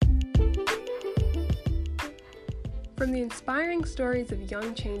From the inspiring stories of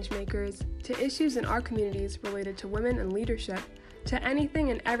young changemakers, to issues in our communities related to women and leadership, to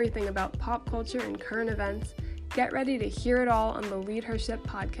anything and everything about pop culture and current events, get ready to hear it all on the Leadership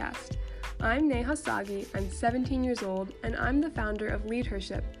Podcast. I'm Neha Sagi, I'm 17 years old, and I'm the founder of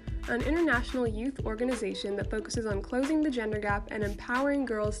Leadership, an international youth organization that focuses on closing the gender gap and empowering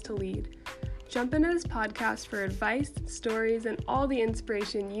girls to lead. Jump into this podcast for advice, stories, and all the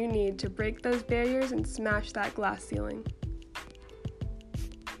inspiration you need to break those barriers and smash that glass ceiling.